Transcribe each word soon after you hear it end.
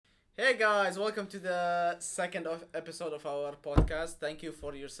Hey guys, welcome to the second episode of our podcast. Thank you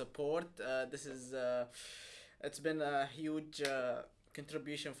for your support. It's been a huge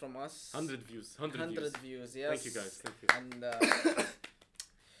contribution from us. 100 views. 100 views, yes. Thank you guys. Thank you. And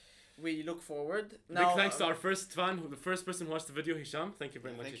we look forward. Big thanks to our first fan, the first person who watched the video, Hisham. Thank you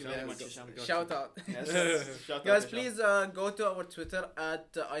very much, Thank you Hisham. very much, Hisham. Shout out. Yes. Shout out, Guys, Hisham. please go to our Twitter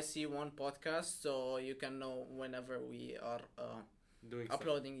at IC1 Podcast so you can know whenever we are Doing stuff.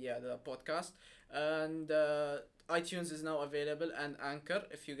 uploading the podcast. And iTunes is now available and Anchor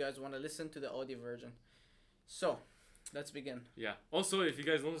if you guys want to listen to the audio version. So, let's begin. Yeah. Also, if you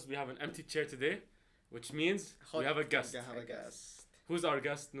guys notice, we have an empty chair today, which means we have a guest. Have a guest. Who's our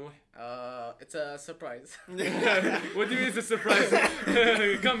guest, Nuh? It's a surprise. What do you mean it's a surprise?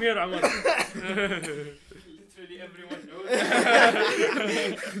 Come here, Amar. Literally everyone knows.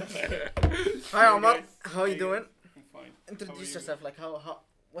 Hi Omar, how you doing? I'm fine. Introduce you? yourself, like how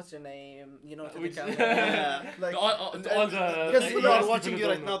what's your name? You know, to the Which- camera. Yeah. Like, all the Because like, people us are people watching who you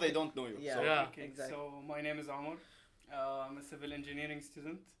don't right know. now, they don't know you. Yeah. So. Yeah. Okay, Exactly. so my name is Amr. I'm a civil engineering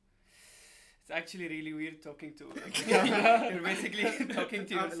student. It's actually really weird talking to. You're basically talking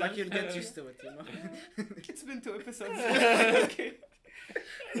to yourself. like you'll get used to it, you know. It's been 2 episodes. Okay.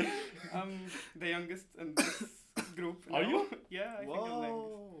 I'm the youngest in this group. Are now. you? Yeah, I think I'm the youngest.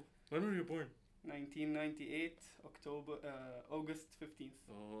 Whoa. When were you born? 1998, August 15th.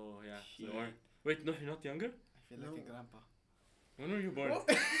 Oh, yeah. So Shit. you are- Wait, no, you're not younger? I feel like No. a grandpa. When were you born?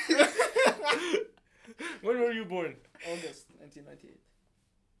 When were you born? August 1998.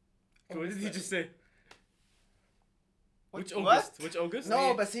 What did he just say? Which What? August? Which August?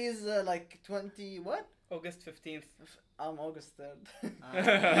 No, but he's like 20 what? August 15th. I'm August 3rd.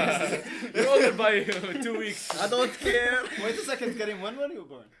 You're older by 2 weeks. I don't care. Wait a second, Karim. When were you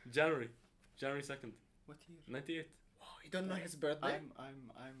born? January 2nd, What year? 98. Oh, you don't know his birthday? I'm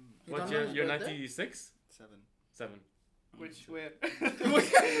You What don't year? know his You're birthday? 96? 7. 7. Which where?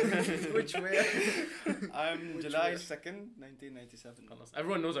 Which way? I'm Which July year? 2nd, 1997.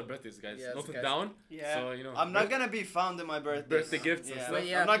 Everyone knows our birthdays, guys. Yes, Note it guys. down. Yeah. So, you know. I'm not gonna be found in my birthday. Birthday gifts and Yeah. stuff. Well,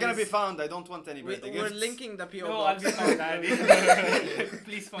 yeah, I'm not gonna be please. found. I don't want any birthday We're gifts. linking the PO No, I'll box. be found, Daddy.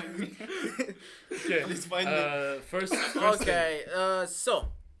 Please find me. Okay. Please find me. First Okay, so,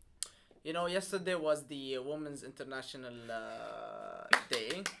 you know, yesterday was the Women's International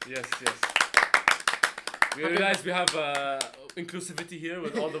Day. Yes. We realize we have inclusivity here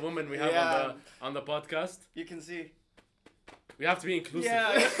with all the women we have Yeah. on the podcast. You can see. We have to be inclusive.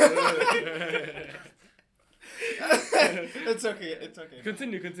 Yeah. It's okay. It's okay.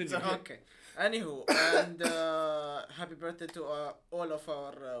 Continue. Okay. Anywho, and happy birthday to all of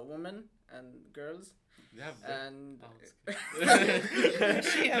our women and girls. We have And Oh, it's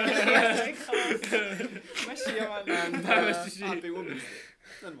مشيها مشيها مشي يا معلم. and, Happy Women's Day.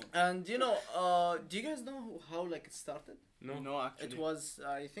 المهم. and you know, do you guys know how like it started? no. No, actually. It was,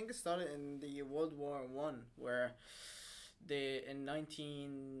 I think it started in the World War One, where they in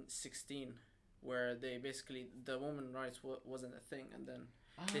 1916, where they basically the women rights wasn't a thing, and then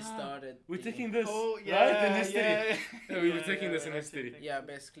they started. We're the- taking this Oh yeah, right in history. yeah. Yeah, we were taking this in I history. think Yeah,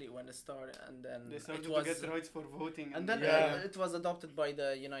 basically when it started, and then They started it to was, get rights for voting. and then Yeah. it was adopted by the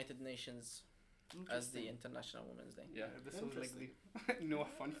United Nations as the International Women's Day. Yeah. This was like the no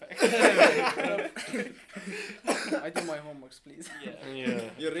fun fact. I do my homeworks, please. Yeah.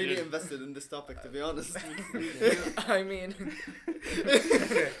 You're really invested in this topic, to be honest. I mean,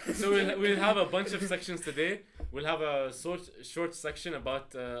 Okay. So we'll have a bunch of sections today. We'll have a short section about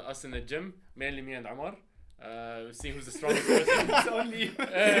us in the gym, mainly me and Amar. We'll see who's the strongest person. It's only you.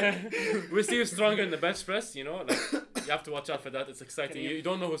 We'll see who's stronger in the bench press. You know, like you have to watch out for that. It's exciting. You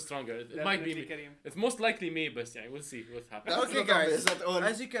don't know who's stronger. It might be me. Definitely Karim. It's most likely me, but yeah, we'll see what happens. That's Okay, not guys. obvious at all.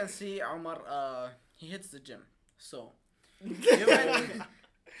 as you can see, Omar, he hits the gym. So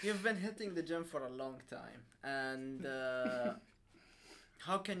you've been hitting the gym for a long time, and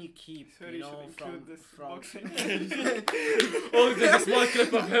how can you keep Sorry, you know should from include this boxing. Oh, there's a small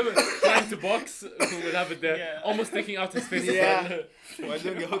clip of him trying to box. We'll have it there. Yeah. Almost taking out his face. Yeah. as well. While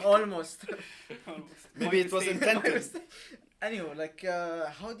doing a hook. almost. Almost. Maybe it was intended. Anyway, like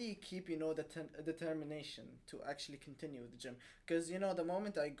how do you keep the determination to actually continue with the gym? Because the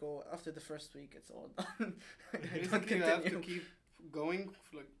moment I go after the first week, it's all done. I don't Basically, you have to continue. keep going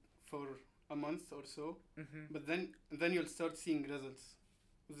for a month or so, Mhm. but then you'll start seeing results.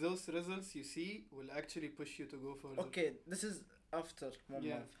 Those results you see will actually push you to go further. Okay, this is after 1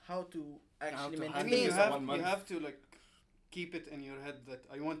 Yeah. month. How to actually to I handle mean, maintain? this you have, 1 month. you have to keep it in your head that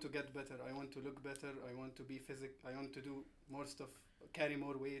I want to get better, I want to look better, I want to be I want to do more stuff, carry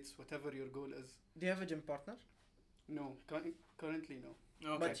more weights, whatever your goal is. Do you have a gym partner? No, currently no.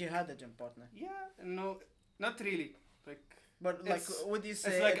 Okay. But you had a gym partner. Yeah, no, not really. Like, But like, It's- would you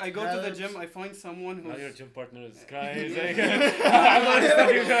say it's like it I go to the helps? gym, I find someone Now your who's. gym partner is crying. He's like,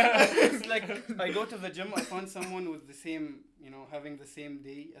 It's like I go to the gym, I find someone with the same, having the same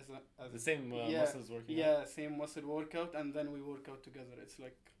day as the same Yeah, muscles working. yeah, same muscle workout, and then we work out together. It's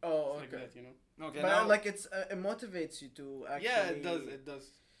like Oh, it's okay. like that. Okay. But Now, like, it motivates you to actually. Yeah, it does.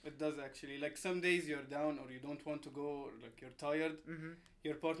 It does actually. Like some days you're down or you don't want to go, or like you're tired. Mm-hmm.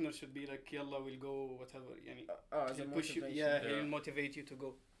 Your partner should be like, "Yalla, we'll go, whatever." Yani, Oh, as a he'll push you. motivation. Yeah, Yeah. he'll motivate you to go.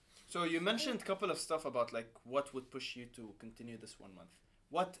 so you mentioned a couple of stuff about like what would push you to continue this 1 month.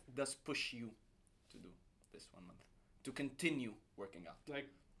 What does push you to do this 1 month? To continue working out. Like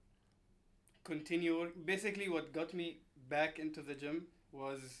continue. Basically, what got me back into the gym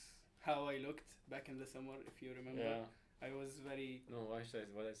was how I looked back in the summer. If you remember, Yeah. I was very. No, why should I?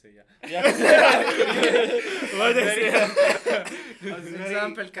 What I say? Yeah. What I say? I was very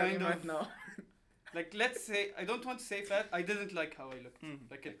Example kind coming of- right now. Like let's say I don't want to say fat. I didn't like how I looked.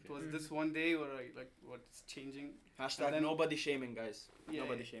 Like it Okay. was Mm. this one day where I like what's changing. Hashtag And then- nobody shaming, guys. Yeah,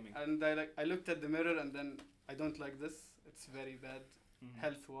 Nobody shaming. And I looked at the mirror and then I don't like this. It's very bad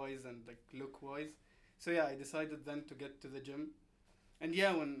health wise and like look wise. So yeah, I decided then to get to the gym. And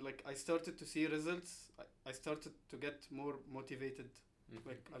yeah, when like I started to see results, I started to get more motivated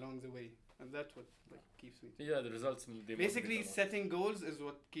like along the way, and that's what like keeps me. Yeah, the results. They Basically, motivate a lot. setting goals is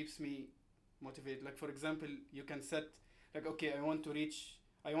what keeps me motivated. Like for example, you can set like okay, I want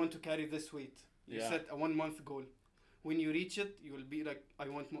to carry this weight. You Yeah. set a 1 month goal. When you reach it, you will be like, I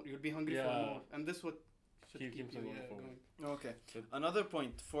want more. You'll be hungry for Yeah. more, and this what should Keep keep you you moving forward. going. Okay. Good. Another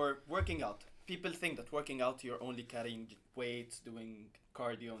point for working out. People think that working out you're only carrying weights, doing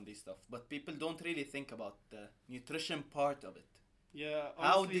cardio and this stuff, but people don't really think about the nutrition part of it. Yeah.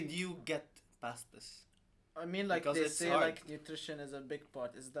 How honestly, did you get past this? I mean, like Because they it's say, hard. like nutrition is a big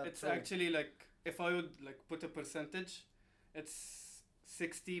part. Is that It's true? actually like if I would like put a percentage, it's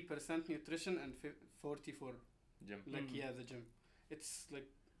 60% nutrition and 40 for Gym. like Mhm. yeah the gym. It's like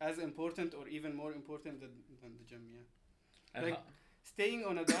as important or even more important than the gym. Yeah. And Like- Staying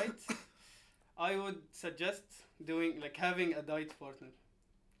on a diet, I would suggest having a diet partner.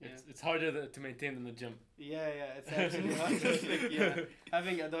 Yeah. it's harder to maintain than the gym. Yeah, it's actually hard. Like, yeah,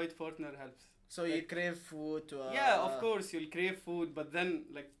 having a diet partner helps. So you like- crave food to. Yeah, of course you'll crave food, but then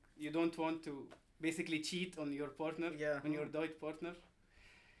like you don't want to basically cheat on your partner, Yeah. on your diet partner.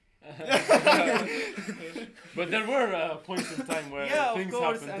 But there were points in time where Yeah, of things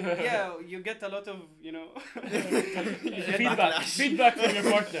course, happened. and yeah, you get a lot of Feedback from your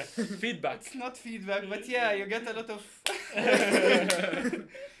partner. Feedback. It's not feedback, but yeah, you get a lot of.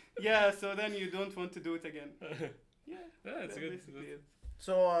 Yeah, so then you don't want to do it again. Yeah, Yeah, it's that's good. basically it.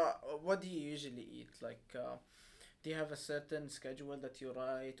 So, what do you usually eat? Like, do you have a certain schedule that you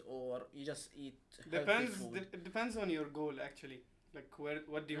write, or you just eat healthy food? It depends on your goal actually. Like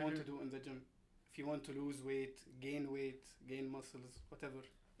what do you want to Mhm. do in the gym? If you want to lose weight, gain muscles, whatever.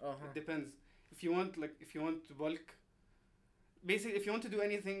 Uh-huh. It depends. If you want to bulk, basically if you want to do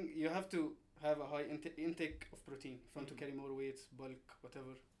anything, you have to have a high intake of protein. If you want to carry more weights, bulk,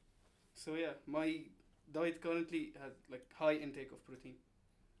 whatever. So yeah, my diet currently has like high intake of protein.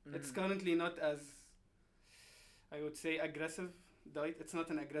 It's Mhm. currently not as, I would say, aggressive diet. It's not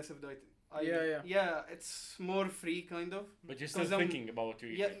an aggressive diet. Yeah. Yeah, it's more free kind of. But you're still 'Cause I'm- thinking about what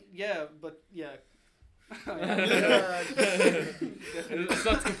you're eating. Yeah, but yeah. It's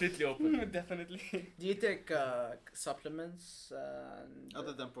not completely open. Definitely. Do you take supplements and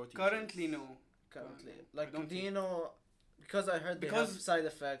Other than protein. Currently, shakes. no. currently? I Like, don't do you think- know? Because I heard they have Because- side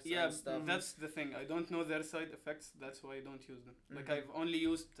effects Yeah, and stuff. that's the thing. I don't know their side effects. That's why I don't use them. Like Mhm. I've only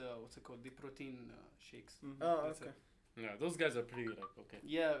used what's it called, the protein shakes. Mhm. Oh, That's okay. it. Yeah, those guys are pretty like okay.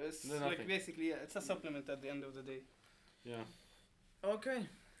 Yeah, it's They're like nothing. basically it's a supplement at the end of the day. Yeah. Okay.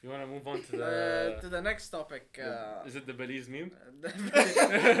 You wanna move on to To the? the next topic. Is it the Belize meme? No,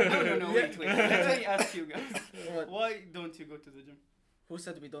 Yeah. wait. Let me ask you guys. What? Why don't you go to the gym? Who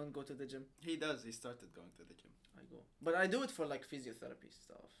said we don't go to the gym? He does. He started going to the gym. I go, but I do it for like physiotherapy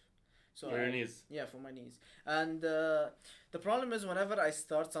stuff. So For your I- knees. Yeah, for my knees. And the problem is whenever I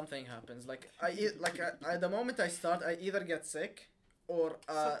start, something happens. Like the moment I start, I either get sick or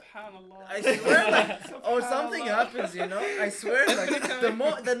Subhanallah. I swear, like, or something Subhanallah. happens. You know, I swear,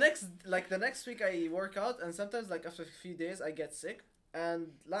 like the next week I work out, and sometimes like after a few days I get sick. And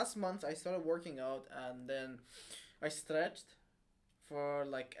last month I started working out, and then I stretched for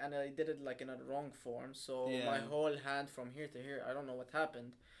like, and I did it like in a wrong form. So Yeah. my whole hand from here to here, I don't know what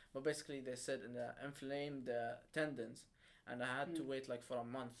happened, but basically they said in the inflamed tendons, and I had to wait like for a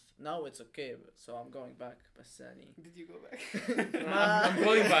month. Now it's okay, so I'm going back. بس يعني Did you go back? I'm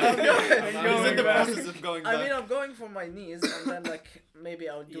going back. He's in the process of going back. I mean, I'm going for my knees, and then like maybe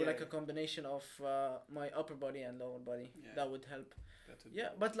I'll do like a Yeah. combination of my upper body and lower body. Yeah. That would help. That would Yeah,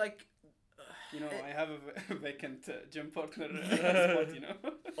 but like, You know, I have a vacant gym partner spot, you know.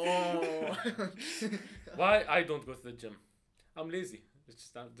 oh, Why I don't go to the gym? I'm lazy. It's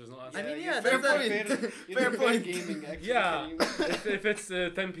just that there's no answer. I mean, you yeah, fair that's point. You Fair prefer point. gaming, actually. Yeah. Kareem. if it's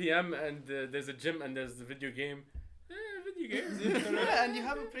 10 p.m. and there's a gym and there's the video game, video games. Yeah, and you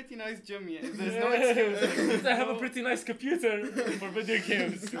have a pretty nice gym. Yeah. There's no excuse. I have a pretty nice computer for video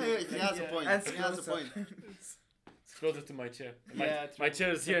games. He has a Yeah. point. And He has a closer. point. It's closer to my chair. My, Yeah, my true.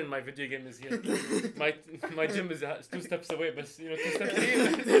 chair is here and my video game is here. my gym is 2 steps away, but you know 2 steps.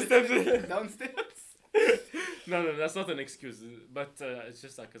 2 steps. Downstairs. No, that's not an excuse. But it's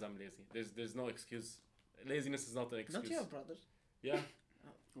just because I'm lazy. There's no excuse. Laziness is not an excuse. not your brother. Yeah.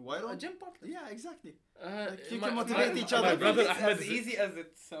 Why A don't? gym partner. Yeah, exactly. Like you can motivate each other. My brother It's Ahmed as is, easy as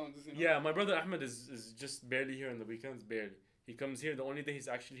it sounds. You know? yeah, my brother Ahmed is just barely here on the weekends. Barely. He comes here. The only day he's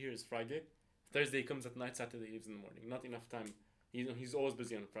actually here is Friday. Thursday he comes at night. Saturday he leaves in the morning. Not enough time. He's always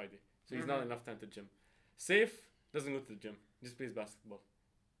busy on Friday, so he's not enough time to gym. Safe doesn't go to the gym. He just plays basketball.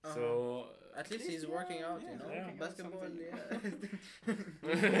 So At least he's working out, you know. yeah. Basketball, Something.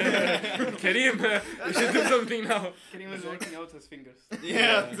 yeah. Kareem, we should do something now. Kareem is working out his fingers.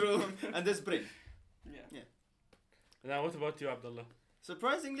 Yeah, true. And this brain. Yeah. Now, what about you, Abdullah?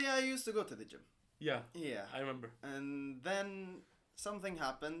 Surprisingly, I used to go to the gym. Yeah, Yeah. I remember. And then something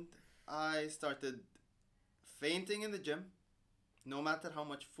happened. I started fainting in the gym. No matter how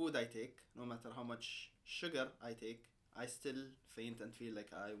much food I take, no matter how much sugar I take, I still faint and feel like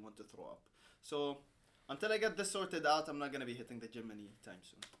I want to throw up. So until I get this sorted out, I'm not gonna be hitting the gym anytime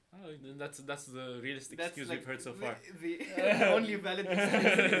soon. Oh, then that's the realistic That's excuse like we've heard so far. The only valid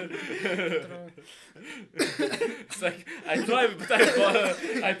excuse. It's like I try, but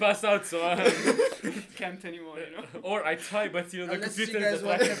I pass out. So Can't anymore, you know. or I try, but you know the Unless you computer guys is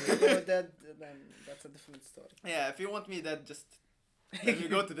want him to attacking. go dead, then that's a different story. Yeah, if you want me dead, just let me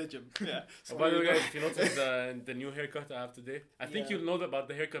go to the gym. Yeah. So by the way, guys, if you notice the new haircut I have today, I think Yeah. you'll know about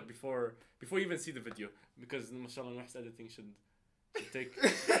the haircut before you even see the video, because mashallah, Nuh's editing should take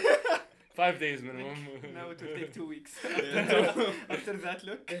 5 days minimum. Now it will take 2 weeks. Yeah. After that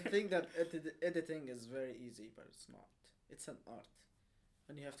look. They think that editing is very easy, but it's not. It's an art,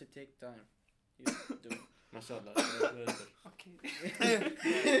 and you have to take time. You do. Mashallah. Okay.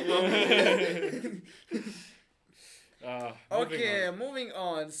 Okay, moving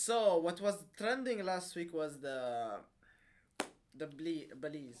on. So, what was trending last week was the Belize.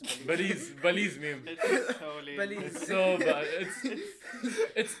 Belize meme. It's so lame. Belize. It's so bad.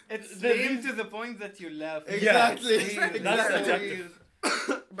 It's It's the lame reason- to the point that you laugh. Exactly. It's weird. That's It's so attractive. weird.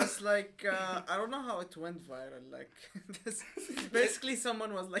 But like, I don't know how it went viral. Like, basically,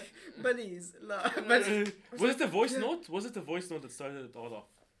 someone was like, Belize. La, Belize. Was it a voice note? Was it a voice note that started it all off?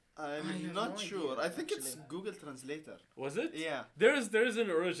 I have I'm no not sure. idea, I think it's actually. Google Translator. Was it? Yeah. There is an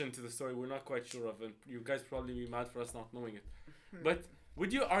origin to the story we're not quite sure of, and you guys probably be mad for us not knowing it. But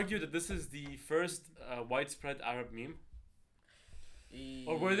would you argue that this is the first widespread Arab meme?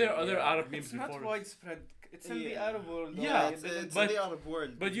 Or were there other Yeah. Arab memes It's not before? widespread. It's in the Yeah. Arab world. though. Yeah, it's in but- the Arab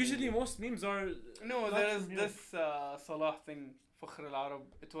world. But usually most memes are. No, Not there is from this Salah thing, Fakhr al-Arab.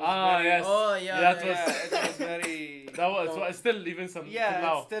 It was Ah, very, yes. Oh yeah. That was- Yeah, it was very... That was so still even some. till Yeah,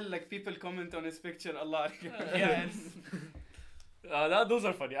 now. it's still like people comment on his picture a lot. Yeah, it's, Those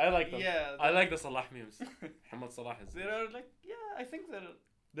are funny. I like them. yeah. I like the Salah memes. Muhammad Salah is. There are like, yeah, I think there are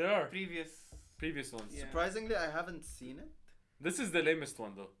There are previous... ones. Yeah. Surprisingly, I haven't seen it. This is the lamest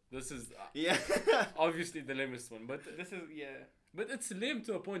one though. This is Yeah. obviously the lamest one, but This is, yeah. it's lame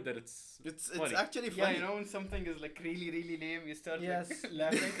to a point that it's it's funny. actually Yeah, funny. you know when something is like really, really lame, you start Yes. like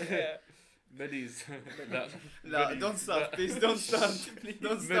laughing. Yeah. Belize. No, don't start. Please don't start.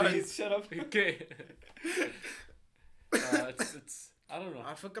 Don't start. Belize. Shut up. Okay. It's I don't know.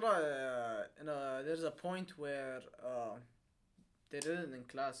 على فكرة, you know, there's a point where they did it in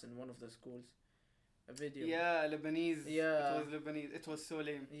class in one of the schools. A video. Yeah, Lebanese. Yeah. It was Lebanese. It was so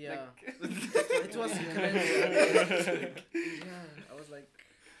lame. Yeah. Like, It was cringe. Yeah, I was like,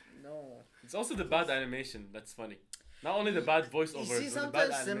 no. It's also the bad animation that's funny. Not only the bad You voiceovers, see, but the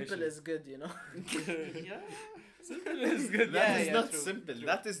bad sometimes animation. simple is good, you know. yeah. Simple is good. That Yeah, is yeah, not true, simple. true.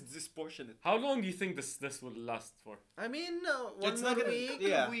 That is disproportionate. How long do you think this will last for? I mean, one It's more not gonna- week.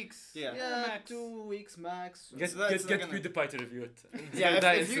 Yeah. Weeks. Yeah. Yeah, Max. 2 weeks max. Get So that's not get gonna- PewDiePie to review it. Yeah,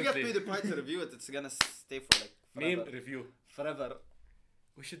 Die if you get instantly. PewDiePie to review it, it's gonna stay for like Meme forever. review. Forever.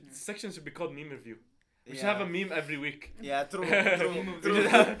 Section should be called meme review. We should have a meme every week. Yeah, true. We should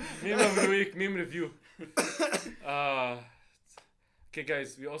have meme every week, meme review. Okay,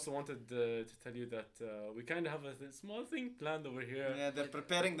 guys, we also wanted to tell you that we kind of have a small thing planned over here. Yeah, they're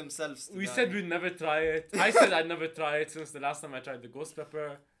preparing themselves. To We die. said we'd never try it. I said I'd never try it since the last time I tried the ghost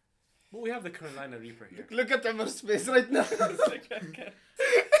pepper. But we have the Carolina Reaper here. Look at Amar's face right now.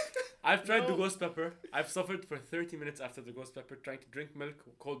 I've tried the ghost pepper. I've suffered for 30 minutes after the ghost pepper trying to drink milk,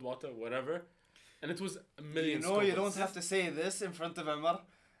 cold water, whatever. And it was a million You know, you don't Scovilles. have to say this in front of Amar.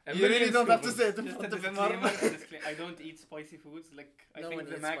 A You really million don't have to Scovilles. say it in Just a front of disclaimer, Amar. I don't eat spicy foods. Like I No think one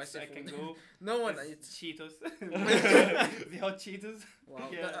the eats max spicy I can food. go No one is eats. Cheetos. The hot Cheetos. Wow,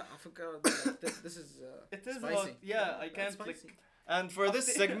 Yeah. I forgot. That this is It is spicy. hot. Yeah, I That's can't spicy. like. And for this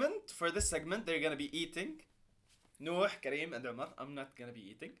After- segment, they're gonna be eating. Nuh, Kareem, and Amar. I'm not gonna be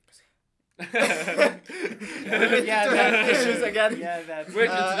eating. Yeah, that issues again. Yeah, that. Wait,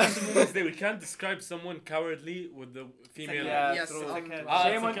 Uh, International Women's Day. We can't describe someone cowardly with the female. Yeah, Yes, true. Okay. Ah,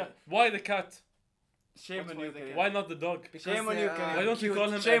 Shame it's on- a cat. Why the cat? Shame What's on you, why the Kareem. Why not the dog? Shame on you, Kareem. Why don't you cute. call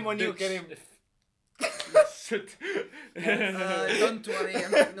him Shame a on you, bitch? Kareem. Shit. Don't worry.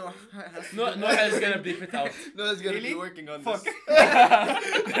 No, No, is gonna bleep it out. No, it's gonna Really? be working on Fuck. this.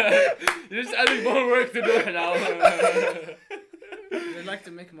 You're just adding more work to do now. They like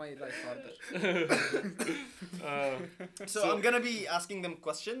to make my life harder. So I'm gonna be asking them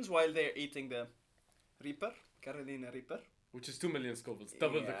questions while they're eating the Reaper, Carolina Reaper. Which is 2 million Scovilles,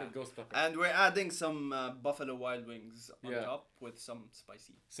 double Yeah. the ghost pepper. And we're adding some Buffalo Wild Wings on Yeah. top with some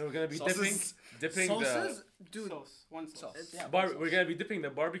spicy. So we're gonna be Sauces. dipping Sauces, dude. Sauce. One sauce. Sauce. It's- Yeah, we're gonna be dipping the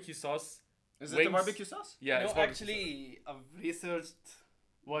barbecue sauce. Is it Wings. the barbecue sauce? Yeah, no, it's barbecue actually, I've researched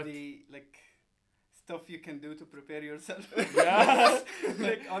What? the like stuff you can do to prepare yourself. Yeah.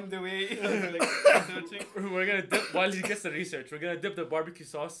 Like on the way, like researching. We're gonna dip while he gets the research. We're gonna dip the barbecue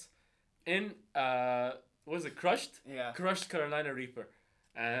sauce in what is it? Crushed Carolina Reaper,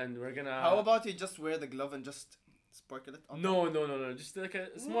 and we're gonna. How about you just wear the glove and just sparkle it on top? No. Just like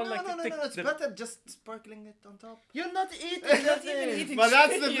a small like a thick No. It's dip. better just sparkling it on top. You're not eating Not nothing. even eating. But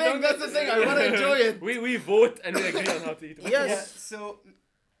that's the You thing. don't That's get the to thing. say I it. want to enjoy it. We vote and we agree on how to eat. Yes. Yeah, so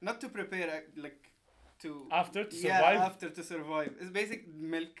not to prepare, like to After to yeah, survive. after to survive. It's basic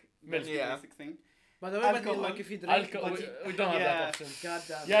milk. Milk. That's Yeah. the basic thing. By the way, Alcohol. like if you drink, Alcohol. We don't have that Yeah. option. God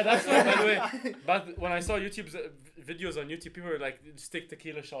damn. Yeah, that's why, by the way. But when I saw YouTube's videos on YouTube, people were like, just take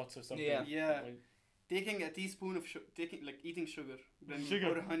tequila shots or something. Yeah. Yeah. Taking a teaspoon of eating sugar, then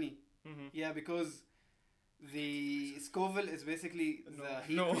Sugar. or honey. Mm-hmm. Yeah, because the Scoville is basically the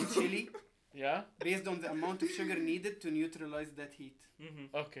heat No. in chili Yeah. based on the amount of sugar needed to neutralize that heat.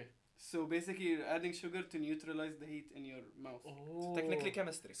 Okay. So basically, you're adding sugar to neutralize the heat in your mouth. Oh. Technically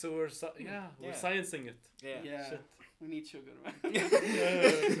chemistry. So we're we're Yeah. sciencing it. Yeah. Shit. We need sugar, man.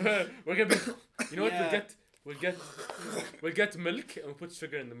 We're gonna be. You know what? Yeah. We'll get milk and we'll put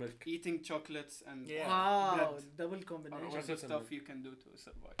sugar in the milk. Eating chocolates and Yeah. Wow, bread. double all combination. What's kinds of that stuff about? you can do to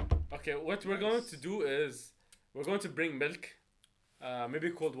survive. Okay, what we're going to do is we're going to bring milk, maybe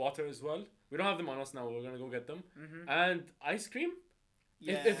cold water as well. We don't have them on us now. We're gonna go get them Mm-hmm. and ice cream.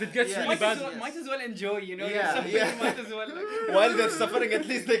 Yeah. If it gets Yeah. really might bad, as well, might as well enjoy, you know. Yeah, you're suffering, yeah. Might as well. Like, While they're suffering, at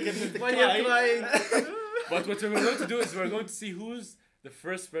least they can When cry. you're crying. but what we're going to do is we're going to see who's the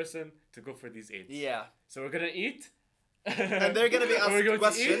first person to go for these AIDS. Yeah. So we're gonna eat. And they're gonna be We're asked going to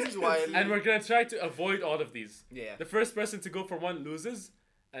questions eat, while. and we're gonna try to avoid all of these. Yeah. The first person to go for one loses.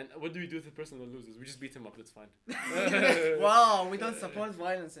 And what do we do with the person that loses? We just beat him up. That's fine. Wow, we don't support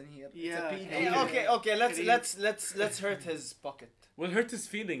violence in here. Yeah. It's a PG. Hey, okay. Let's hurt his pocket. We'll hurt his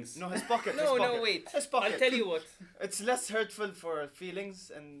feelings. No, his pocket. no, his pocket. no, wait. His pocket. I'll tell you what. It's less hurtful for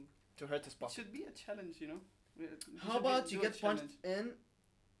feelings and to hurt his It pocket. should be a challenge, you know. How about you get punched in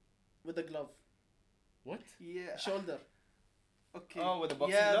with a glove, What? Yeah. shoulder? Okay. Oh, with a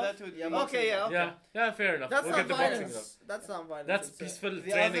boxing yeah, glove? that would Yeah, be. boxing Okay, yeah. glove. Okay. Yeah, fair enough. That's we'll not get the boxing glove. violence. That's not violence. That's it's a- peaceful The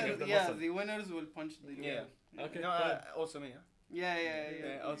training other, of the yeah, muscle. the winners will punch the. Yeah. Okay, No, fine. also me. Huh? Yeah.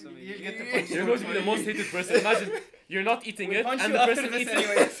 Yeah, also me. You'll get the punch. You're going to be the most hated person. Imagine you're not eating We'll it, punch and you the after person this eats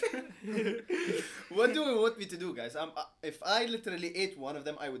anyways. it. What do we want me to do, guys? If I literally ate one of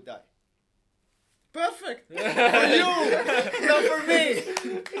them, I would die. Perfect. For you, not for me.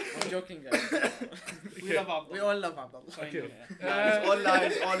 I'm joking, guys. We love Abdul. We all love Abdullah. Okay. Lies, all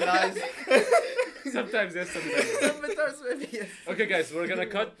lies, all lies. Sometimes yes, sometimes. Sometimes maybe yes. Okay, guys, we're gonna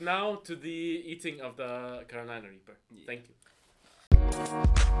cut now to the eating of the Carolina Reaper. Yeah. Thank you.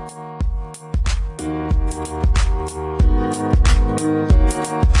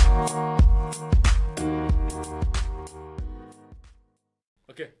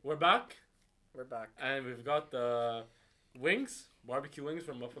 Okay, we're back, We're back. and we've got the wings, barbecue wings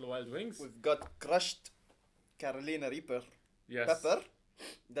from Buffalo Wild Wings. We've got crushed Carolina Reaper Yes. pepper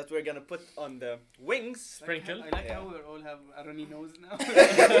that we're gonna put on the wings. Sprinkle. I like Yeah. how we all have a runny nose now.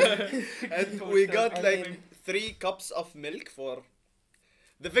 And we got I like mean- 3 cups of milk for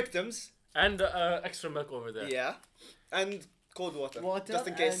the victims. And extra milk over there. Yeah. And cold water. Water just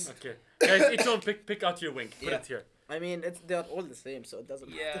in case. and- Okay. Guys, each one pick out your wing. Put Yeah. it here. I mean, they're all the same, so it doesn't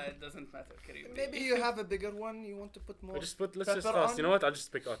Yeah, matter. it doesn't matter, Kareem. Maybe you have a bigger one, you want to put more. Let's just Pepper fast. on? You know what? I'll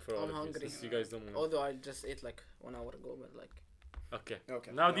just pick out for all I'm of hungry. you. Since you guys don't want. Although I just ate like 1 hour ago, but like. Okay.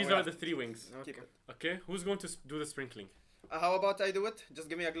 Okay. Now No, these we are have the to 3 wings. Okay. keep it. Okay. Who's going to do the sprinkling? How about I do it? Just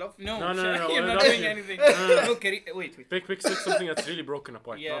give me a glove. No, No, no, no, you're no, not no. doing anything. No, no, no. No, Kareem. Wait. Pick something that's really broken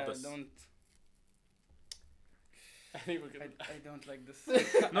apart. Yeah, Not this. don't. I think we're good. I don't like this.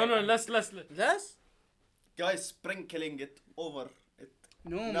 No, let's. Less? Guys, sprinkling it over it.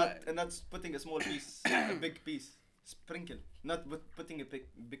 No, Not putting a small piece, a big piece. Sprinkle. Not putting a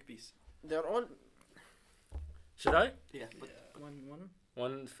big piece. They're all Should I? Yeah. one,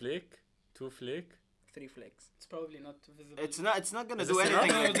 1 flake, 2 flake. 3 flakes. it's probably not visible. It's not gonna Is do this anything.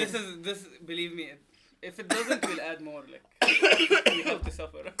 enough? No, like this. Believe me, if it doesn't, we'll add more. Like you have to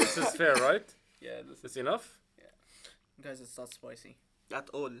suffer. This is fair, right? Yeah, this. This enough? Guys, it's not spicy. At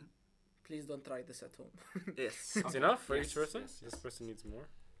all. Please don't try this at home. Yes. It's enough for Yes, each person? yes, This yes. person needs more.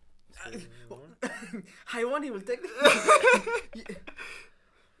 This person needs more. Haiwani will take.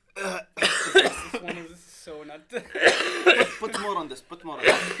 This one is so not. Put more on this. Put more on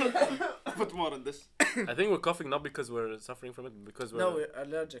this. Put more on this. I think we're coughing not because we're suffering from it, but because we're. No, we're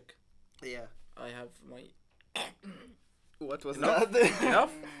allergic. Yeah. I have my. What was Enough? that?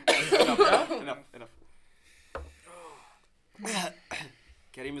 Enough? Enough.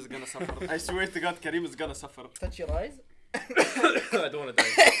 Kareem is gonna suffer. I swear to God, Kareem is gonna suffer. Touch your eyes. I don't want to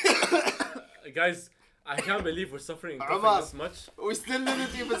die. Guys, I can't believe we're suffering and coughing Omar. this much. We still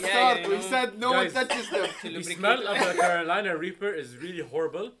didn't even Yeah, start. yeah, We no. said no Guys. one touches them. The smell of the Carolina Reaper is really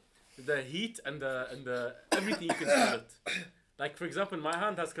horrible. The heat and the everything you can smell it. Like for example, my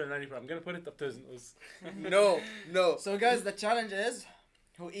hand has Carolina Reaper. I'm gonna put it up to his nose. No. So guys, the challenge is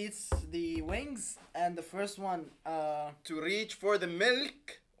who eats the wings, and the first one, To reach for the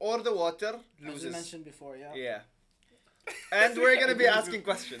milk or the water as we loses. mentioned before, yeah. Yeah. And we're gonna be asking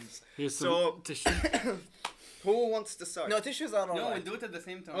questions. Here's some So- tissue. Who wants to start? No, tissues are No, we alright. do it at the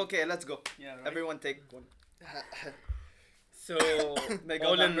same time. Okay, let's go. Yeah, right. Everyone take one. So May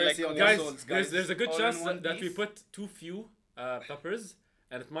all God have in mercy like on your Guys, souls, there's a good All chance in one that we piece? put too few peppers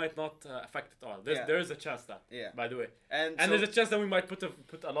and it might not affect it all. Yeah. There is a chance that. Yeah. By the way. And And so, there's a chance that we might put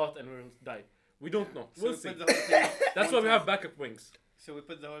a lot and we'll die. We don't know. So We'll we see. put the whole thing. That's why we have backup wings. So we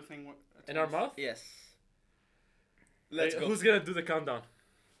put the whole thing at In our once. mouth? yes. Let's go. Who's gonna do the countdown?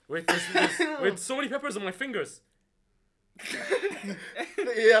 Wait, wait, so many peppers on my fingers.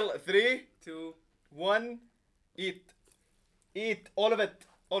 Yeah, 3, 2. 1, eat. Eat all of it.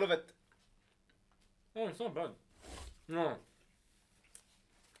 All of it. Oh, it's not bad. No.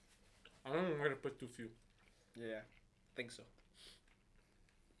 I don't know where to put too few. Yeah. Think so.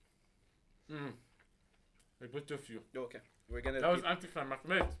 I put too few. Okay. We're gonna. That was eat. anticlimactic.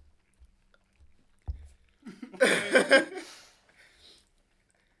 Mate.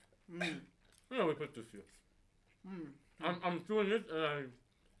 No, we put too few. I'm doing it and I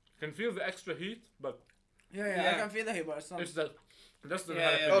can feel the extra heat, but Yeah, I Yeah. can feel the heat, but it's not. it's that. That's the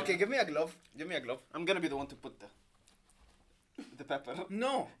Yeah, yeah. jalapeno. Okay, give me a glove. Give me a glove. I'm gonna be the one to put the pepper.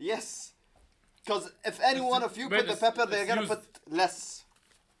 No. Yes. Because if any one of you Wait, put the it's- pepper, they're it's gonna used. put less.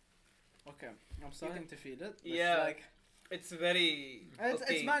 Okay, I'm starting to feel it. but Yeah, like it's very. it's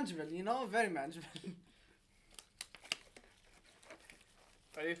okay. manageable, you know, very manageable.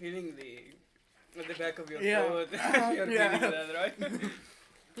 Are you feeling at the back of your Yeah. throat? You're Yeah. feeling that, right?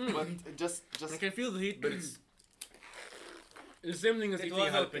 But just I can feel the heat, but it's the same thing as It eating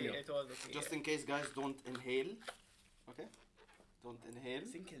was okay. jalapeno. It was okay. just in case, guys, don't inhale. Okay. Don't inhale.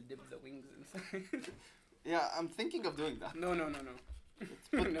 I think he'll dip the wings inside. Yeah, I'm thinking of doing that. No.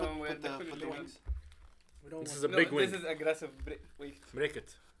 Put, No, we're put the definitely not. wings. We don't This want is a No, big wing. This is aggressive. Wait. Break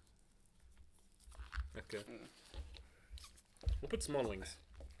it. Okay. Mm. We'll put small wings.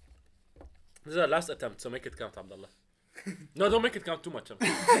 This is our last attempt, so make it count, Abdullah. No, don't make it count too much.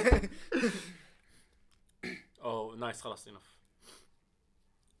 Oh, nice, خلاص, enough.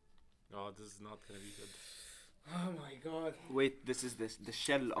 Oh, this is not gonna be good. Oh my god. Wait, this is the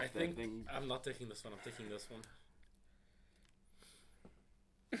shell of I the think thing. I'm not taking this one. I'm taking this one.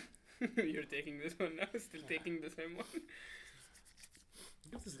 You're taking this one now. Still taking the same one.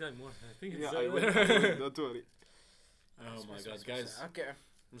 Give this guy more. I think it's. Yeah, I will. Don't worry. Oh my god, guys! Okay.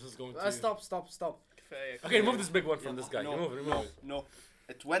 This is going to. Stop. Okay, remove this big one from Yeah, this guy. no, Remove it. no, no.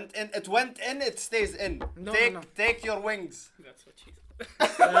 It went in. It went in. It stays in. No, take no. take your wings. That's what she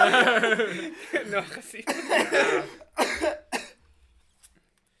said. it. No, خسيس.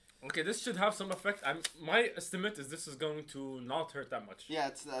 Okay, this should have some effect. My estimate is this is going to not hurt that much. Yeah,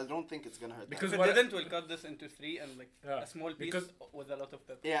 it's. I don't think it's gonna hurt. Because If what- it didn't, we'll cut this into 3 and like Yeah, a small piece because- with a lot of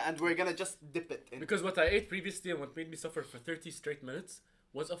pepper. Yeah, and we're gonna just dip it in. Because what I ate previously and what made me suffer for 30 straight minutes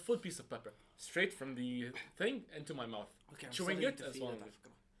was a full piece of pepper, straight from the thing into my mouth. Okay, I'm Chewing starting it to as feel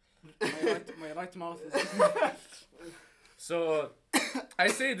well. my right mouth is. So I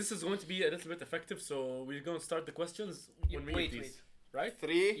say this is going to be a little bit effective. So we're going to start the questions when we eat these, right?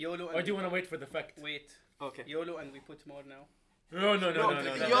 3. YOLO and Or do you want to wait for the fact? wait. Okay. YOLO and we put more now. No.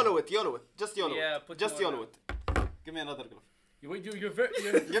 YOLO it. YOLO it. Just YOLO. Yeah, it. put Just more YOLO now. it. Give me another glove. You're very.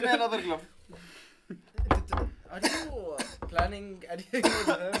 Give me another glove. Are you planning anything with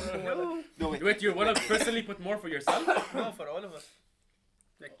them? No wait. Wait, you want to personally put more for yourself? No, for all of us.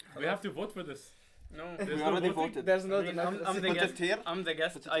 Like, We have to vote for this. no. There's We no already voting? voted. There's no I mean, I'm democracy. the Put guest. it here. I'm the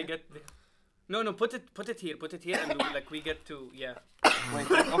guest. I get. No, put it here. Put it here, and we get to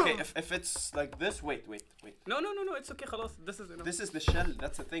Wait. Okay. If it's like this, wait. No, it's okay. خلاص. This is enough. This is the shell.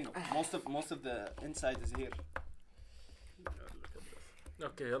 That's the thing. Most of the inside is here.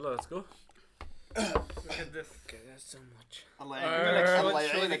 Okay, yalla, let's go. Look at this. Okay, that's so much. Allah Uh, يعينك. Show, Allah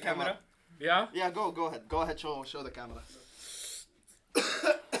show the يعينك camera. camera. Yeah. Yeah, go ahead. Go ahead. Show the camera.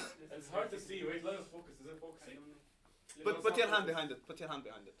 It's hard to see. Wait, let us focus. Is it focusing? Put your hand behind it. Put your hand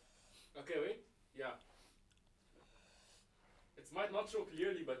behind it. Okay, wait. Yeah. It might not show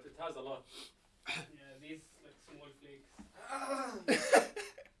clearly, but it has a lot. Yeah, these like small flakes.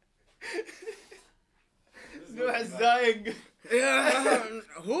 Noah is dying.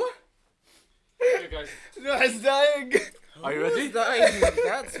 Who? Okay, guys. Noah is dying. Are you Who's ready? dying?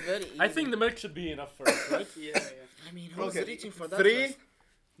 That's very easy. I think the milk should be enough for us, right? Yeah. I mean, who's Okay. reaching for that? 3, first?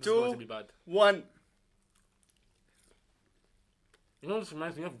 This is going to 2, be bad. 1. You know, this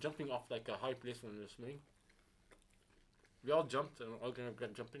reminds me of jumping off like a high place when we were swimming. We all jumped and we're all gonna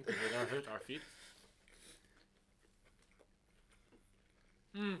get jumping because we're gonna hurt our feet.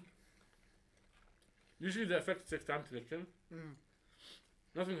 Usually the effect takes time to kick in.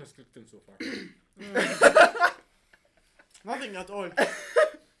 Nothing has clicked in so far. Nothing at all.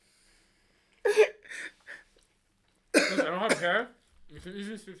 Since I don't have hair, you can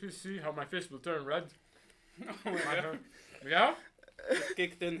easily see how my face will turn red. Oh my god. Yeah? It's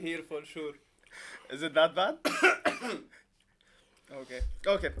kicked in here for sure. Is it that bad? Okay.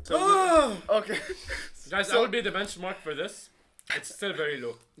 Okay. So okay. Guys, that would be the benchmark for this. It's still very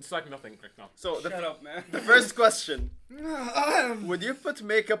low. It's like nothing right now. So Shut up, man. the first question: would you put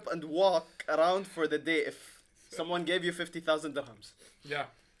makeup and walk around for the day if someone gave you 50,000 dirhams? Yeah.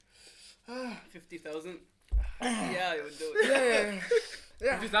 50,000. Yeah, I would do it.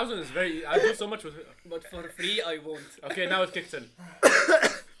 Yeah. 50,000 is very. I do so much with. But for free, I won't. Okay, now it kicks in.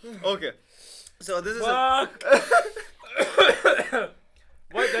 Okay. So this is Fuck!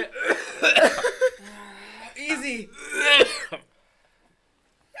 What the? Easy.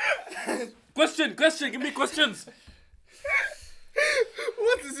 Question, give me questions.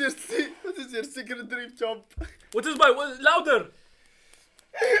 what is your secret dream job? What is louder?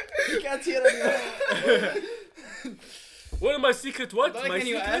 You can't hear anymore. What is my secret? What? Why My can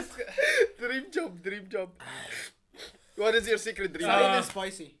you secret? ask? Dream job. What is your secret dream Uh, job? It's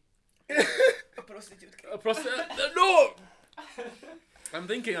spicy. A prostitute. No. I'm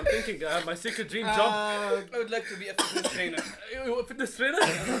thinking. My secret dream job. I would like to be a fitness trainer. Fitness trainer.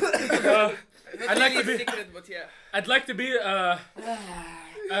 Not I'd like really to be. secret, but yeah. I'd like to be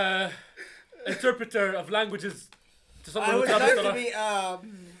interpreter of languages to someone I who would travels like a to lot. be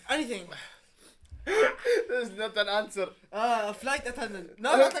anything. This is not an answer. Flight attendant.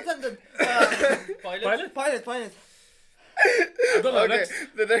 No, not attendant. Pilot? Pilot? Pilot. I don't know. Okay. Next.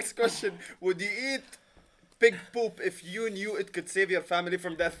 The next question: would you eat pig poop if you knew it could save your family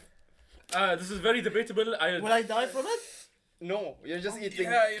from death? This is very debatable. Will I die from it? No, you're just eating.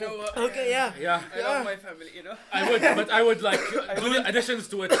 Yeah, you know what? Okay, yeah. Yeah, I love my family, you know? I would, but I would like do additions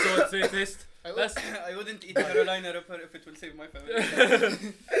to it so it's a taste. Less. I wouldn't eat Carolina Reaper if it will save my family.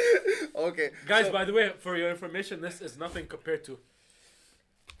 Okay. Guys, so- by the way, for your information, this is nothing compared to.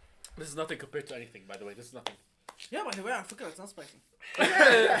 This is nothing compared to anything. By the way, this is nothing. Yeah, by the way, I forgot it's not spicy.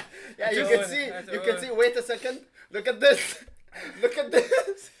 yeah, you That's can all. see. That's You all. can see. Wait a second. Look at this. Look at this.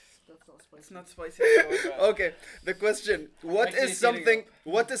 That's not spicy. It's not spicy at all. Okay. The question: what Actually is tearing something?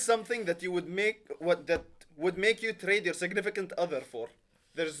 What is something that you would would make you trade your significant other for?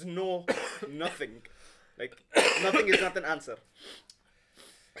 There's no nothing. Like nothing is not an answer.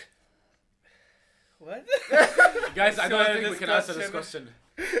 What? Guys, I don't Swear think we this can answer this question.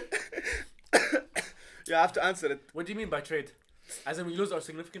 You have to answer it. What do you mean by trade? As in we lose our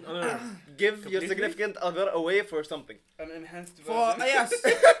significant other? Give your Completely? significant other away for something. An enhanced For version. yes,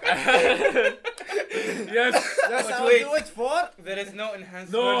 Yes. yes, But I'll wait. do it for. There is no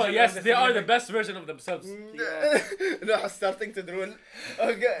enhanced No, version. yes, of they are the significant- best version of themselves. No, starting to drool.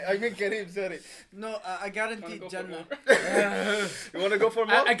 Okay, I mean Kareem, sorry. No, I guarantee Wanna go for Jannah. more? You wanna go for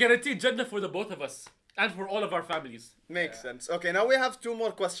more? I guarantee Jannah for the both of us and for all of our families. Makes sense. Okay, now we have 2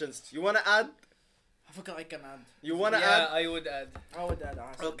 more questions. You wanna add? I forgot I can add. You wanna Yeah, add? I would add. I would add.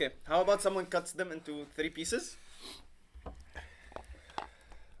 Awesome. Okay, how about someone cuts them into 3 pieces?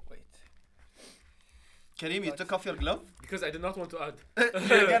 Wait. Kareem, you took off your glove? Because I did not want to add.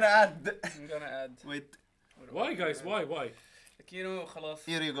 You're gonna add. I'm gonna add. Wait, Why, guys? Why? Why? Like, you know, خلاص.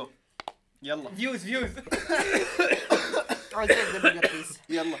 here you go. Yalla. Views. I'll take the bigger piece.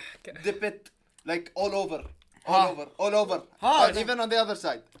 Yalla. Dip it. Like all over. Ha. All over. Ha. And even on the other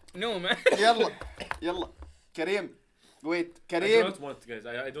side. No, man. Yalla. Yalla. Kareem. Wait, I do Kareem. not want, guys.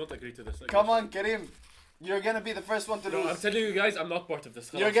 I don't agree to this. Come on, Kareem. You're gonna be the first one to No, I'm lose. telling you guys, I'm not part of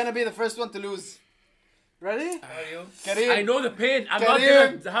this. You're gonna be the first one to lose. Ready? Are you? Kareem. I know the pain. I'm not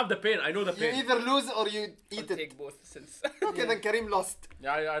Kareem. gonna have the pain. I know the You pain. either lose or you I'll eat it. take both since. Okay, then Kareem lost.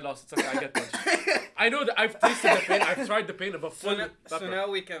 Yeah, I lost. It's okay. I get punched. I know that I've tasted the pain. I've tried the pain of a full So pepper. now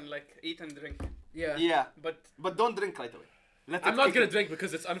we can like eat and drink. Yeah. Yeah, But but don't drink right away. Let I'm it not kick gonna in. drink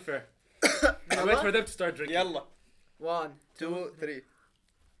because it's unfair. I wait for them to start drinking. Yalla. 1, 2, 3.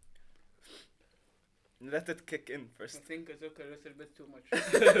 Let it kick in I first. think I took a little bit too much.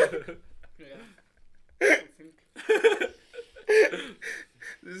 Yeah. I think.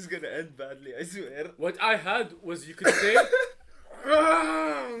 This is gonna end badly, I swear. What I had was, you could say,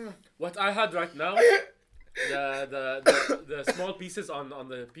 what I had right now, the small pieces on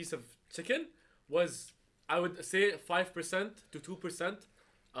the piece of chicken was, I would say 5% to 2%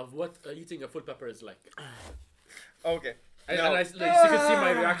 of what eating a full pepper is like. Okay. And, No. and like, so you can see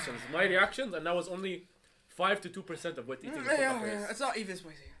my reactions. My reactions, and that was only 5 to 2% of what eating a full pepper is. It's not even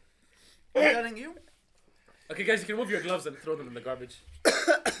spicy. I'm telling you. Okay, guys, you can move your gloves and throw them in the garbage.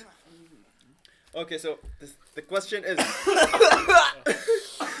 Okay, so the question is.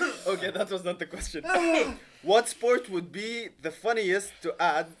 Okay, that was not the question. What sport would be the funniest to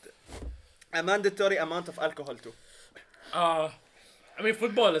add a mandatory amount of alcohol to? I mean,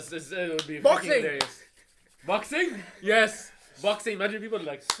 football is it would be Boxing! fucking hilarious. Boxing? Yes. Boxing. Imagine people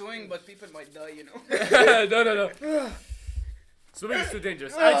like. Swing, but people might die, you know. No. Swimming is too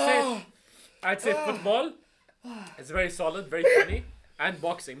dangerous. I'd say football. It's very solid, very funny, and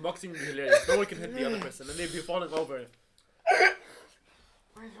boxing. Boxing would be hilarious. No one can hit the other person, and they'd be falling over.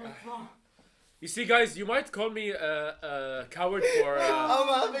 You see, guys, you might call me a coward for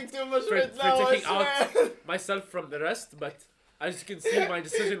I'm having too much for, right for now, I taking out swear. myself from the rest, but as you can see, my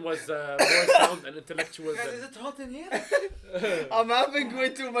decision was more sound and intellectual. Guys, Than... is it hot in here? I'm having way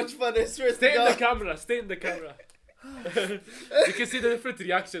too much fun, I swear to Stay in the God. camera. Stay in the camera. You can see the different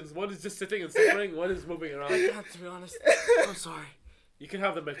reactions. One is just sitting and suffering. One is moving I around. can't, to be honest. I'm sorry. You can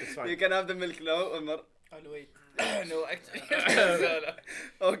have the milk. It's You fine. can have the milk now, Omar. I'll wait. No, actually. No.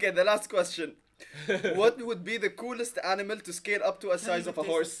 Okay, the last question. What would be the coolest animal to scale up to a size of a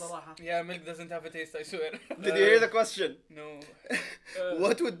horse? Yeah, milk doesn't have a taste, I swear. Did you hear the question? No.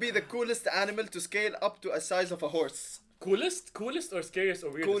 What would be the coolest animal to scale up to a size of a horse? Coolest or scariest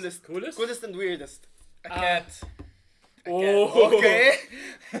or weirdest? Coolest. Coolest and weirdest. A cat. Oh, Okay.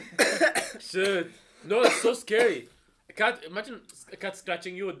 Shit. No, that's so scary. A cat. Imagine a cat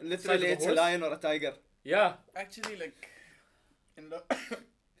scratching you. With the size Literally, of it's a horse. lion or a tiger. Yeah. Actually, like,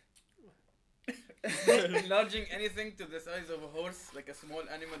 enlarging anything to the size of a horse, like a small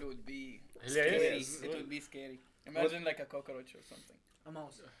animal, would be Hilarious. scary. It would be scary. Imagine like a cockroach or something, A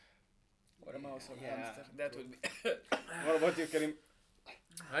mouse. or a mouse or Yeah. a hamster. That would be. What about you, Karim?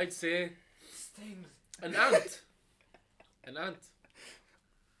 I'd say Stings. an ant. An ant.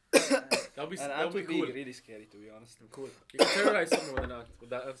 That'd be cool. really scary, to be honest. Cool. You can terrorize someone with an ant with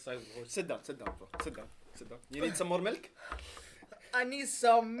that size of a horse. Sit down, bro. Sit down. You need some more milk? I need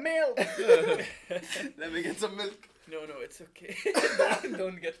some milk. Let me get some milk. No, it's okay.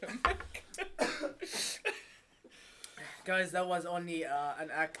 Don't get him. Guys, that was only an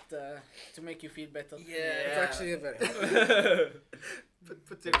act to make you feel better. Yeah. It's actually a very.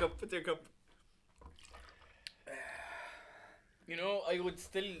 Put your cup. You know, I would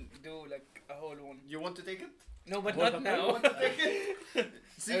still do like a whole one. You want to take it? No, but What not the- now.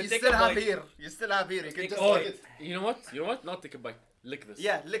 See, I you would take still a have bite. here. You still have here. You can Take just a Oh, take it. you know what? You know what? Not take a bite. Lick this.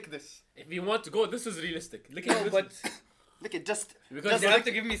 Yeah, lick this. If you want to go, this is realistic. Licking No, this but is- Look it, just Because You have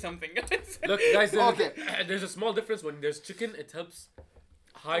to give me something, guys. look, guys, there's, Okay. there's a small difference when there's chicken. It helps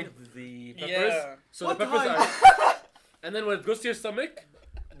hide the peppers. Yeah. So What the peppers hide? are. And then when it goes to your stomach,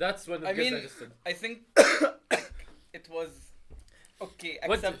 that's when it I gets mean, digested. I think it was okay,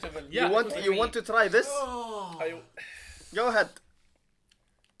 What- acceptable. yeah, you want to try this? I, Go ahead.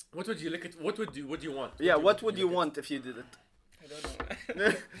 What would you lick it? What would you want? Yeah, what would you lick it? want if you did it? I don't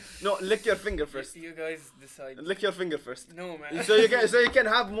know. No, lick your finger first. You guys decide. Lick your finger first. No, man. So you can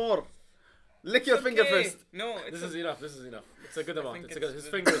have more. Lick your finger Okay. first. No, it's This is enough. This is enough. It's a good amount. think It's a good. it's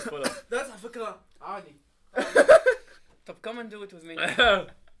His good. finger is full of. That's a فكرة عادي. Top, come and do it with me.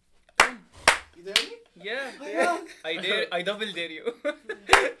 You dare me? Yeah. I dare. I double dare you.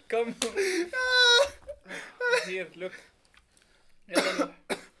 Come. Here, look. يلا نروح.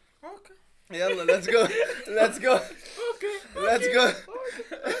 Okay. Yalla, let's go. Let's go. Okay. Let's go.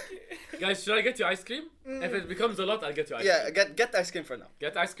 Guys, should I get you ice cream? If it becomes a lot, I'll get you ice Yeah, cream. get ice cream for now.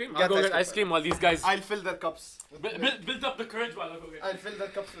 Get ice cream? Get I'll go ice get cream. ice cream while these guys I'll fill their cups. build up the courage while I go get. I'll fill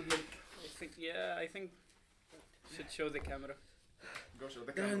their cups with milk. I think should show the camera. Go show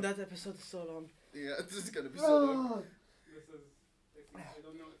the Damn, that episode is so long. Yeah, this is gonna be so long. This is. I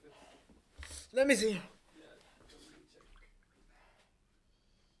don't know if it's. Let me see.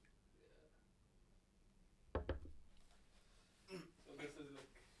 So this is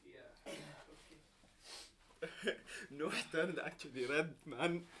like, yeah. No, it turned actually red,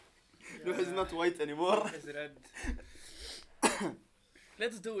 man. No, he's not white anymore. It's red.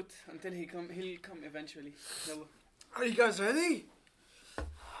 Let's do it until he'll come eventually. يلا. Are you guys ready?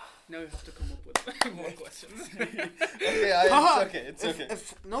 Now you have to come up with more questions. Okay, Haha. it's okay. It's okay.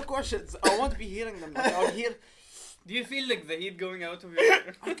 If no questions, I won't be hearing them. Like, I'll hear. Do you feel like the heat going out of your?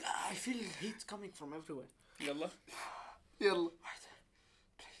 I feel heat coming from everywhere. يلا. Yalla.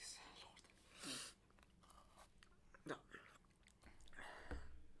 Please, Lord.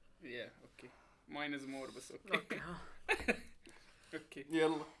 Yeah. Okay. Mine is more, but okay. Okay. huh? Okay.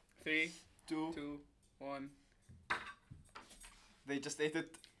 Yalla. 3, 2. 2, 1. They just ate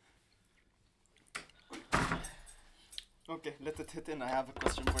it. Okay, let it hit in. I have a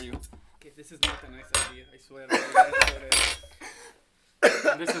question for you. Okay, this is not a nice idea. I swear. I swear it.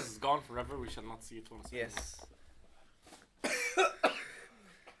 And this is gone forever. We shall not see it once. Yes.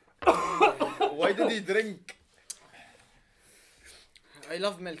 Why did he drink? I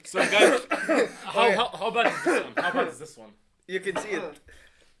love milk. So guys, how bad is this one? How bad is this one? You can see it.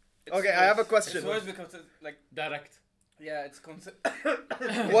 It's Okay, I have a worse. question. It's worse because it's like, Direct. yeah, it's concept.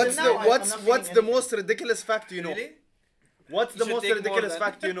 What's Now the I'm what's not what's feeling the anything. most ridiculous fact you know? Really? What's You the should most take more ridiculous then.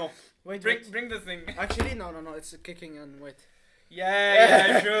 fact you know? Wait, Bring the thing. Actually, no. It's kicking and wait.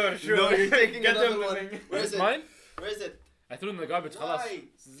 Yeah, sure. No, you're taking Get another him the one. thing. Where Is is it it? mine? Where is it? I threw it in the garbage. خلاص.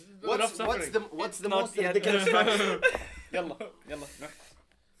 Why? Enough suffering. What's the not most yet. ridiculous fact? Yalla, yalla.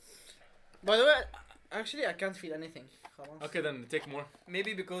 By the way, actually, I can't feel anything. خلاص. Okay, then take more.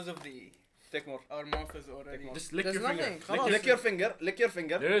 Maybe because of the Take more. our mouth is already. more. Just lick There's your finger. nothing. Lick خلاص. your Lick your finger. Lick your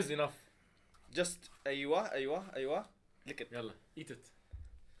finger. There is enough. Just aywa. Lick it. Yalla, eat it.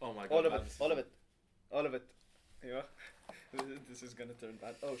 Oh my god. All of man, it. this is- All of it. All of it. Aywa. This is gonna turn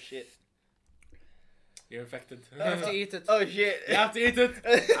bad. Oh shit. You're infected. You have to eat it. Oh shit. You have to eat it.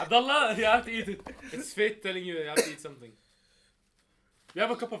 Abdullah, you have to eat it. It's fate telling you have to eat something. We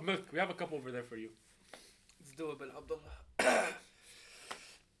have a cup of milk. We have a cup over there for you. It's doable, Abdullah.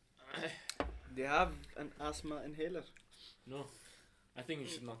 They have an asthma inhaler. No. I think you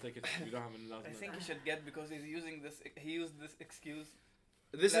should not take it. You don't have an asthma. I think he should get because he's using this. He used this excuse.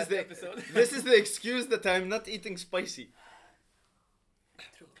 This is last the episode. this is the excuse that I'm not eating spicy.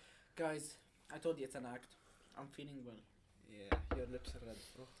 Guys, I told you it's an act. I'm feeling well. Yeah, your lips are red,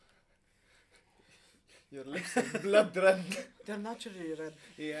 bro. Your lips are blood red. They're naturally red.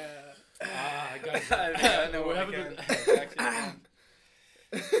 Yeah. Guys. I know. we I haven't can't. been- I actually can't.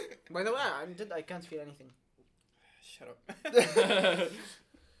 By the way, I can't feel anything. Shut up.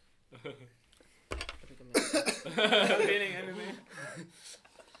 I'm feeling anything.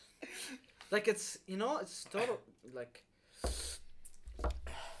 Like it's it's total like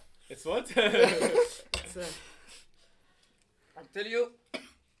It's what? it's I'll tell you.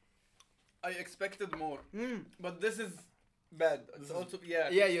 I expected more, but this is bad. It's also yeah.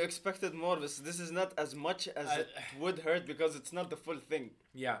 Yeah, you expected more. This is not as much as it would hurt because it's not the full thing.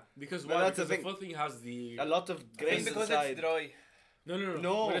 Yeah, because But why? that's the Because the thing. full thing has the. A lot of I think grains because inside. it's dry. No.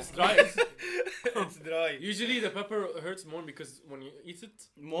 No. When it's dry, it's, It's dry. usually the pepper hurts more because when you eat it,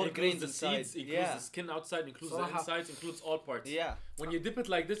 More it includes grains the inside. seeds, includes Yeah. the skin outside, includes the صراحة. insides, includes all parts. Yeah. When you dip it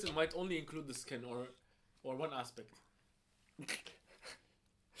like this, it might only include the skin or one aspect.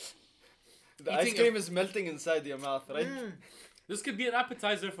 The ice cream is melting inside your mouth, right? This could be an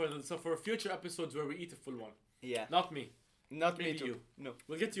appetizer for future episodes where we eat a full one. Yeah. Not me. Not me Maybe too. you. No.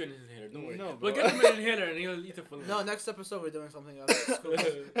 We'll get you an inhaler. Don't worry. No, We'll bro. get him an inhaler and he'll eat a full one. No, next episode we're doing something else.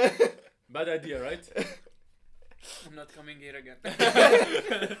 Bad idea, right? I'm not coming here again.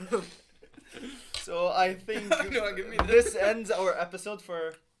 So I think No, give me this ends our episode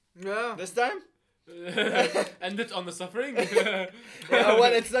for Yeah. this time. End it on the suffering.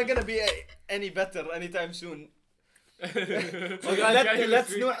 Well, it's not gonna be any better anytime soon. let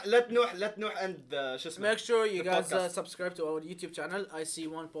Nuh end شو اسمه. Make sure you The guys podcast. subscribe to our YouTube channel,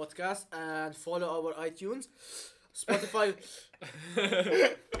 IC1 Podcast, and follow our iTunes, Spotify.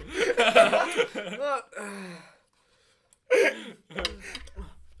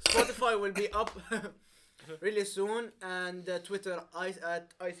 Spotify will be up really soon, and Twitter at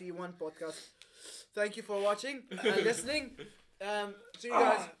IC1 Podcast. Thank you for watching and listening. See you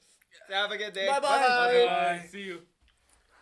guys. Have a good day. Bye-bye. Bye. See you.